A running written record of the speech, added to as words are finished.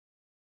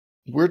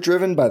We're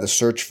driven by the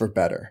search for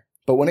better.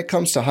 But when it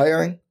comes to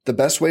hiring, the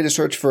best way to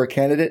search for a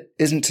candidate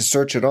isn't to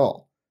search at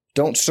all.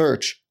 Don't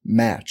search,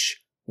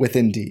 match with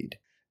Indeed.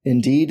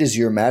 Indeed is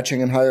your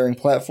matching and hiring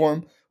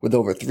platform with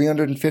over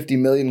 350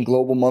 million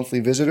global monthly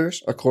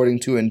visitors,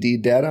 according to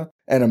Indeed data,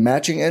 and a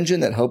matching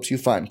engine that helps you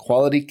find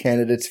quality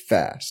candidates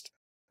fast.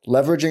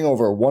 Leveraging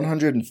over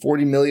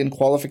 140 million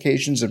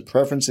qualifications and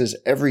preferences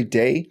every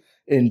day,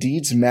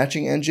 Indeed's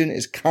matching engine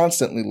is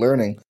constantly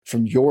learning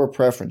from your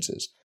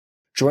preferences.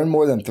 Join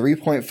more than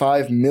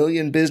 3.5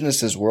 million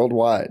businesses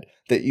worldwide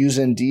that use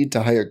Indeed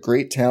to hire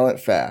great talent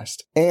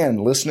fast.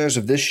 And listeners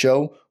of this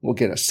show will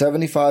get a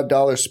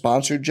 $75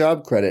 sponsored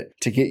job credit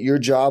to get your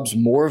jobs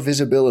more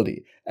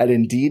visibility at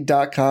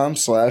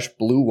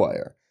Indeed.com/Blue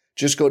Wire.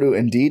 Just go to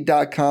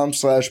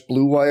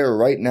Indeed.com/Blue Wire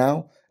right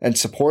now and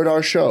support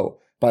our show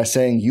by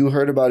saying you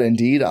heard about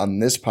Indeed on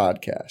this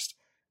podcast.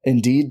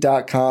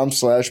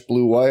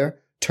 Indeed.com/Blue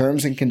Wire.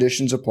 Terms and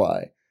conditions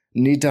apply.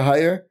 Need to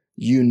hire?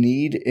 You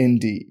need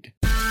Indeed.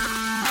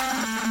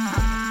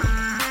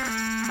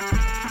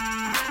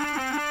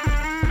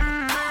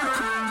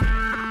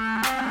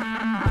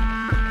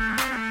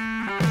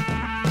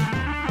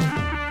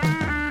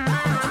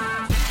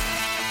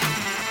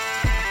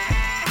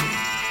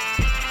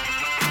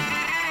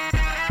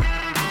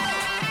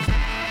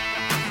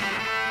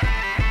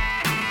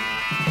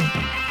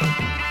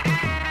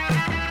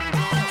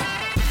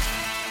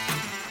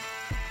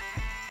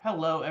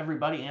 Hello,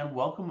 everybody, and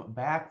welcome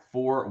back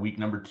for week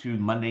number 2,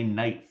 Monday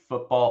Night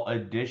Football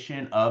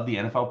edition of the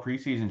NFL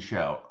preseason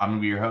show. I'm going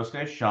to be your host,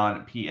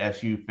 Sean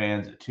PSU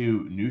Fans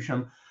 2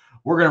 Newsham.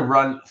 We're going to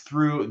run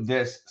through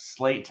this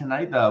slate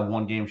tonight, the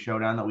one-game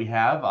showdown that we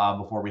have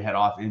before we head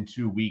off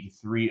into week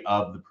 3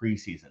 of the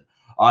preseason.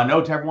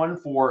 Note to everyone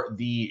for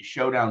the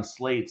showdown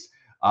slates,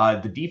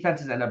 the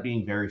defenses end up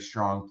being very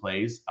strong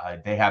plays.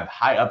 They have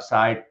high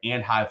upside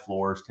and high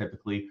floors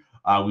typically.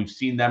 We've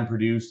seen them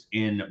produce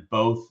in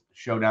both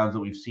showdowns that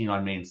we've seen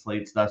on main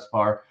slates thus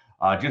far.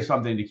 Just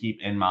something to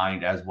keep in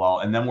mind as well.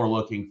 And then we're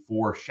looking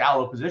for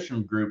shallow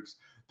position groups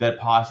that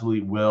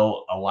possibly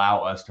will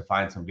allow us to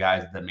find some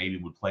guys that maybe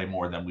would play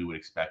more than we would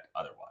expect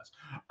otherwise.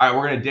 All right,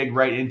 we're going to dig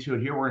right into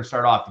it here. We're going to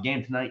start off. The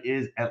game tonight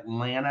is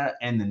Atlanta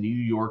and the New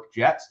York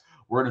Jets.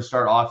 We're going to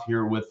start off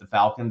here with the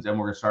Falcons, and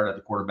we're going to start at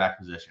the quarterback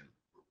position.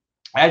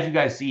 As you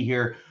guys see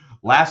here,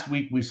 last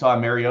week we saw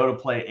Mariota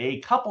play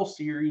a couple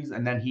series,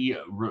 and then he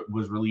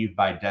was relieved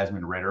by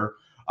Desmond Ridder.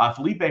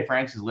 Felipe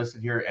Franks is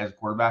listed here as a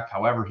quarterback.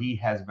 However, he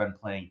has been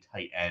playing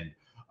tight end.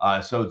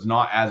 So it's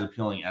not as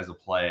appealing as a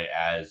play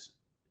as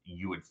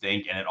you would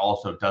think. And it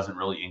also doesn't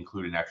really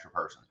include an extra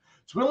person.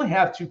 So we only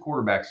have 2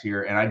 quarterbacks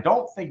here. And I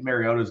don't think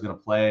Mariota is going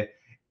to play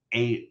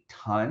a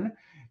ton.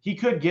 He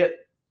could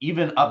get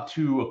even up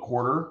to a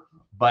quarter,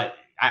 but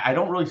I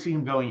don't really see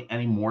him going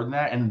any more than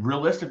that. And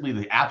realistically,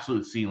 the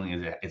absolute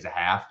ceiling is a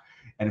half.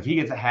 And if he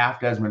gets a half,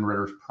 Desmond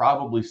Ridder is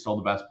probably still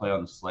the best play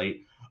on the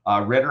slate.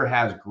 Ridder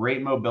has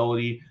great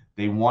mobility.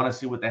 They want to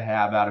see what they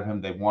have out of him.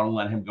 They want to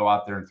let him go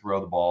out there and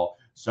throw the ball.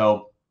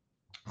 So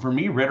for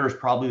me, Ridder is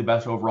probably the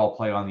best overall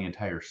play on the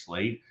entire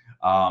slate.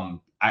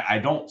 I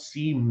don't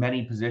see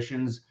many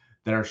positions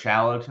that are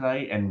shallow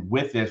tonight. And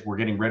with this, we're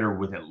getting Ridder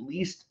with at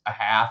least a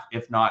half,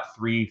 if not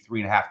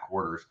 3.5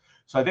 quarters.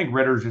 So I think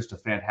Ridder is just a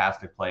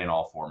fantastic play in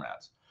all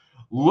formats.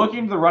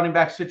 Looking to the running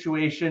back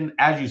situation,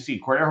 as you see,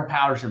 Cordero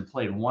Patterson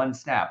played 1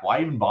 snap.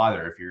 Why even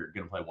bother if you're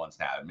going to play 1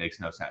 snap? It makes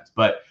no sense.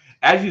 But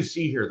as you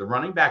see here, the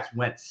running backs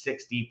went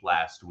 6 deep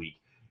last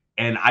week.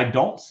 And I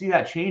don't see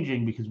that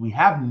changing because we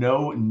have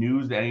no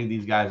news that any of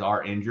these guys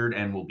are injured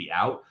and will be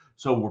out.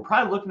 So we're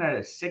probably looking at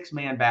a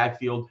 6-man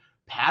backfield.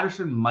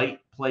 Patterson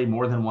might play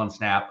more than 1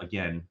 snap.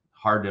 Again,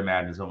 hard to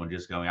imagine someone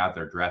just going out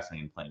there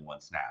dressing and playing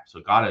 1 snap. So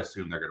got to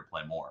assume they're going to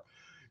play more.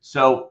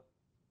 So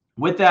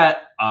with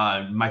that,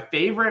 my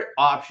favorite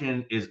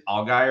option is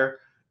Allgeier.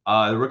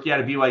 The rookie out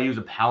of BYU is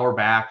a power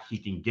back. He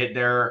can get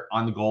there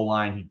on the goal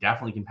line. He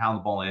definitely can pound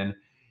the ball in.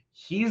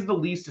 He's the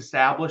least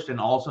established and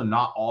also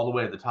not all the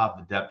way at the top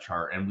of the depth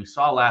chart. And we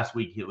saw last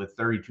week with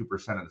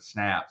 32% of the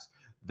snaps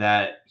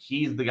that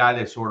he's the guy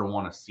they sort of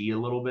want to see a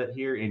little bit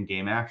here in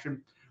game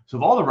action. So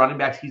of all the running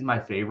backs, he's my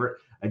favorite.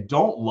 I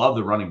don't love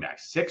the running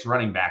backs. 6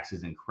 running backs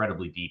is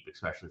incredibly deep,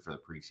 especially for the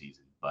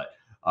preseason. But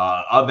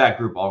of that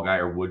group,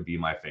 Allgeier would be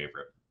my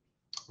favorite.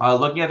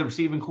 Looking at the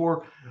receiving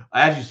core,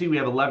 as you see, we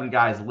have 11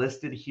 guys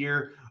listed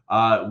here.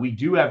 We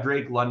do have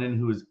Drake London,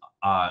 who is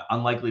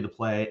unlikely to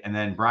play. And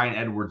then Brian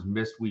Edwards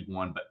missed week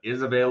 1, but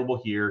is available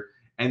here.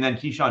 And then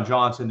Keyshawn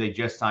Johnson, they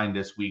just signed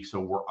this week, so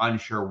we're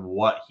unsure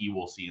what he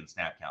will see in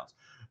snap counts.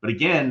 But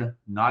again,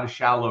 not a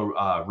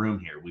shallow room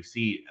here. We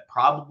see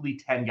probably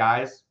 10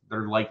 guys that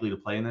are likely to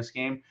play in this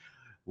game.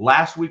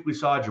 Last week, we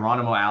saw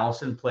Geronimo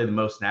Allison play the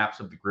most snaps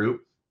of the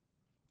group.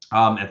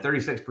 At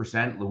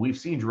 36%, we've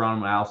seen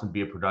Geronimo Allison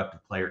be a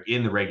productive player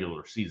in the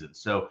regular season.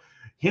 So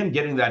him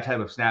getting that type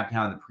of snap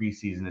count in the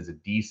preseason is a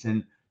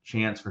decent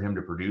chance for him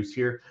to produce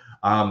here.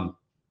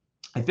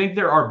 I think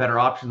there are better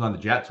options on the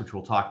Jets, which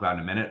we'll talk about in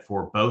a minute,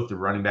 for both the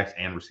running backs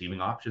and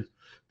receiving options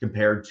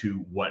compared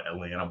to what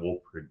Atlanta will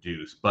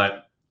produce.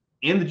 But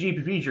in the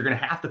GPPs, you're going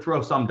to have to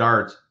throw some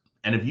darts.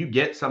 And if you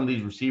get some of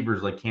these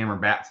receivers like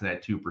Cameron Batson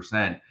at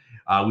 2%,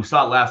 we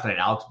saw it last night.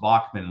 Alex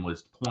Bachman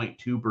was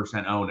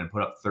 0.2% owned and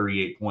put up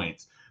 38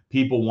 points.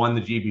 People won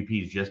the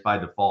GPPs just by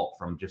default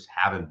from just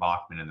having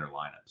Bachman in their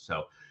lineup.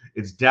 So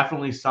it's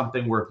definitely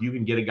something where if you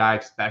can get a guy,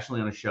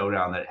 especially on a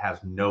showdown, that has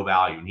no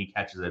value and he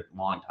catches a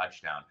long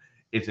touchdown,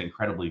 it's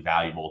incredibly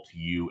valuable to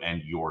you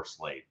and your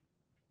slate.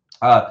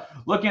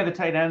 Looking at the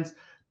tight ends,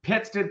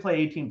 Pitts did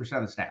play 18%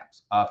 of the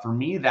snaps. For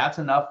me, that's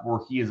enough where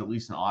he is at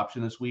least an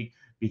option this week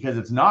because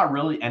it's not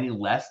really any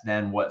less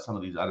than what some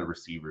of these other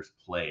receivers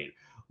played.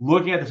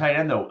 Looking at the tight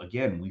end, though,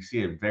 again, we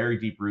see a very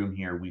deep room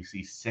here. We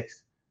see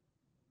 6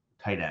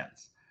 tight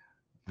ends.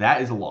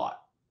 That is a lot.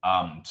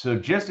 So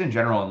just in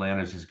general,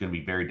 Atlanta is just going to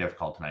be very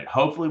difficult tonight.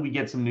 Hopefully we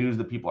get some news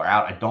that people are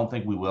out. I don't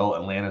think we will.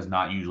 Atlanta is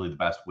not usually the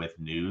best with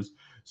news.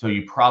 So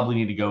you probably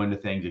need to go into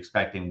things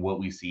expecting what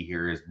we see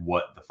here is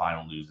what the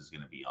final news is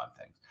going to be on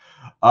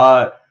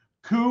things.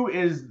 Koo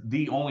is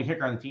the only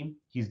kicker on the team.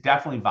 He's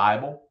definitely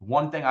viable.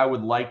 One thing I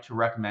would like to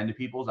recommend to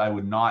people is I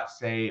would not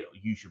say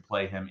you should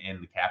play him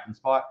in the captain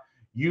spot.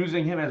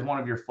 Using him as one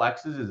of your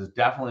flexes is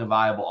definitely a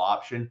viable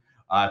option.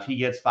 If he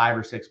gets 5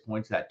 or 6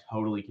 points, that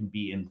totally can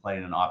be in play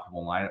in an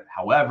optimal lineup.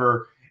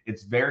 However,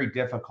 it's very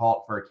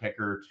difficult for a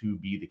kicker to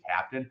be the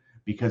captain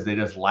because they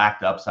just lack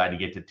the upside to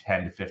get to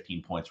 10 to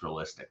 15 points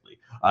realistically.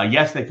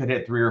 Yes, they could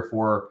hit 3 or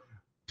 4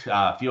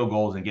 field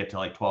goals and get to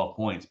like 12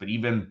 points, but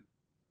even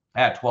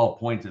at 12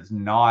 points, it's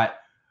not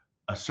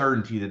a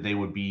certainty that they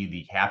would be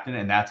the captain,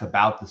 and that's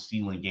about the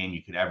ceiling game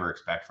you could ever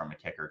expect from a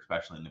kicker,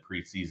 especially in the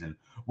preseason,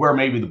 where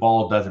maybe the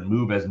ball doesn't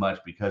move as much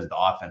because the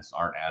offenses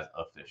aren't as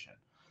efficient.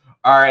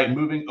 All right,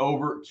 moving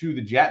over to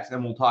the Jets,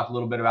 and we'll talk a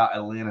little bit about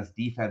Atlanta's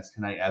defense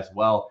tonight as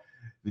well.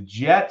 The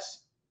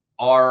Jets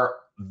are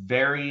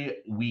very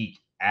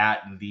weak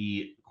at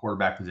the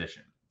quarterback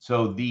position.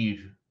 So the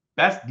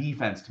best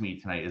defense to me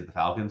tonight is the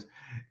Falcons.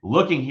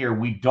 Looking here,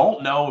 we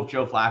don't know if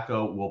Joe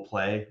Flacco will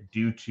play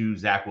due to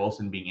Zach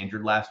Wilson being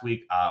injured last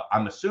week.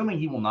 I'm assuming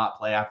he will not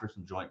play after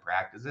some joint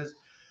practices.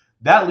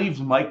 That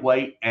leaves Mike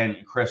White and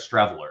Chris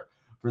Streveler.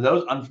 For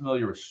those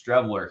unfamiliar with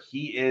Streveler,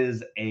 he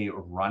is a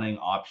running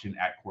option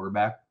at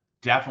quarterback.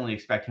 Definitely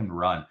expect him to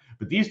run.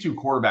 But these two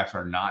quarterbacks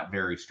are not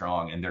very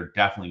strong, and they're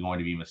definitely going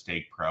to be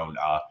mistake prone.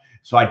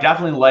 So I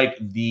definitely like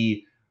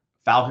the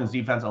Falcons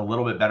defense a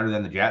little bit better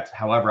than the Jets.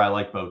 However, I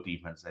like both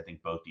defenses. I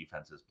think both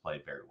defenses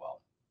play very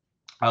well.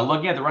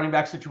 Looking at the running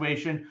back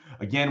situation,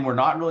 again, we're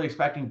not really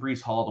expecting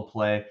Breece Hall to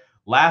play.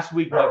 Last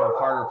week, Michael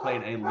Carter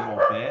played a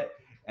little bit,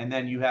 and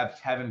then you have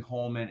Tevin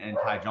Coleman and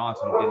Ty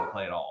Johnson who didn't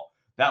play at all.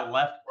 That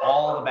left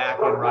all the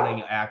back-end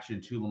running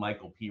action to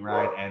LaMichael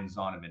Pirine and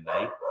Zonovan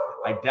Knight.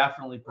 I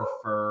definitely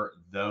prefer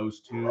those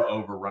two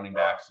over running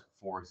backs,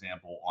 for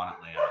example, on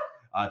Atlanta.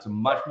 It's a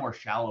much more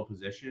shallow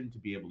position to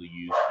be able to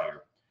use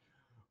here.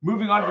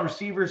 Moving on to the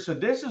receivers. So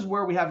this is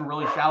where we have a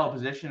really shallow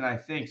position. I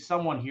think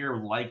someone here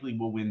likely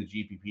will win the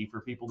GPP for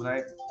people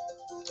tonight.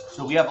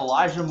 So we have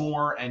Elijah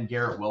Moore and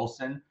Garrett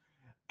Wilson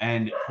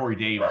and Corey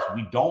Davis.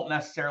 We don't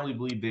necessarily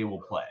believe they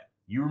will play.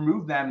 You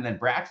remove them, and then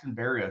Braxton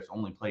Berrios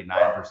only played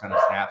 9% of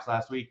snaps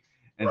last week.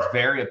 And it's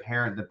very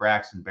apparent that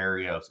Braxton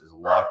Berrios is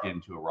locked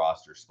into a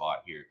roster spot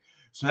here.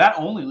 So that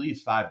only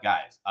leaves 5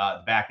 guys.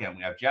 The back end,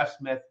 we have Jeff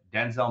Smith,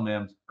 Denzel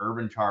Mims,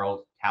 Irvin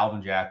Charles,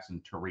 Calvin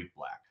Jackson, Tariq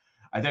Black.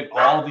 I think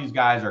all of these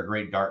guys are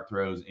great dart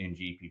throws in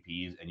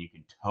GPPs, and you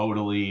can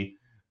totally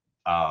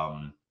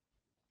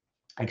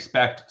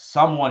expect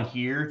someone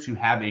here to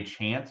have a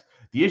chance.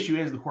 The issue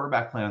is the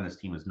quarterback play on this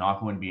team is not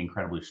going to be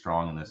incredibly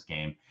strong in this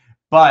game.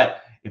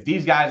 But if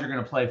these guys are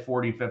going to play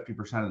 40,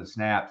 50% of the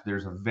snaps,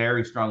 there's a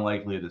very strong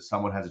likelihood that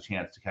someone has a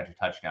chance to catch a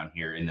touchdown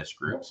here in this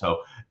group.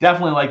 So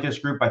definitely like this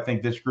group. I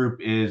think this group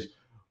is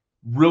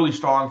really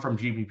strong from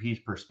GPP's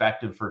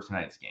perspective for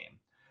tonight's game.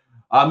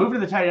 Moving to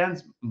the tight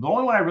ends, the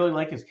only one I really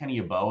like is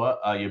Kenny Yeboah.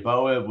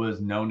 Yeboah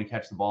was known to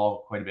catch the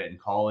ball quite a bit in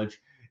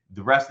college.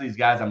 The rest of these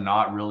guys I'm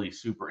not really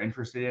super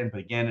interested in. But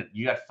again,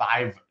 you got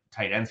 5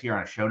 tight ends here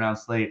on a showdown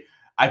slate.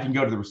 I can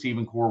go to the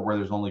receiving core where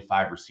there's only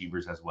 5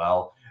 receivers as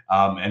well.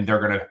 And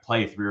they're going to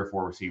play 3 or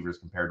 4 receivers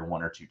compared to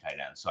 1 or 2 tight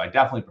ends. So I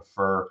definitely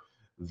prefer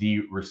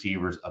the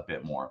receivers a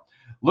bit more.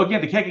 Looking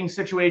at the kicking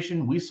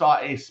situation, we saw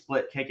a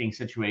split kicking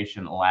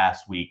situation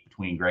last week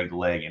between Greg the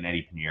Leg and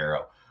Eddie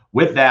Pinheiro.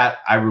 With that,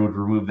 I would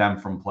remove them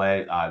from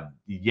play.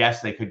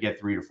 Yes, they could get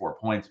 3 to 4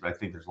 points, but I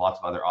think there's lots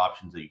of other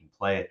options that you can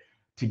play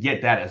to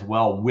get that as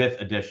well with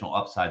additional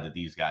upside that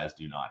these guys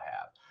do not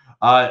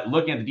have.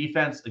 Looking at the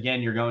defense,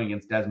 again, you're going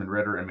against Desmond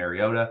Ridder and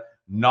Mariota.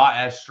 Not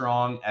as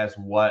strong as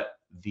what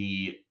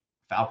the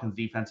Falcons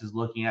defense is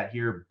looking at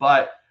here,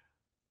 but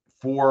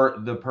for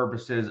the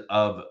purposes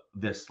of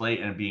this slate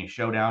and it being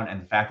showdown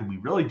and the fact that we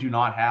really do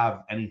not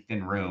have any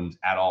thin rooms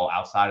at all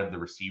outside of the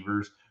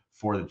receivers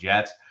for the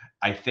Jets,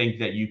 I think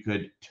that you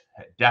could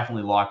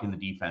definitely lock in the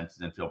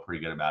defenses and feel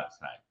pretty good about it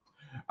tonight.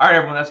 All right,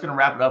 everyone, that's going to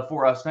wrap it up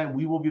for us tonight.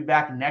 We will be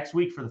back next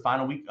week for the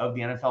final week of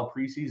the NFL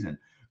preseason.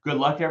 Good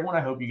luck to everyone.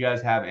 I hope you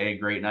guys have a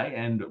great night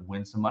and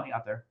win some money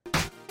out there.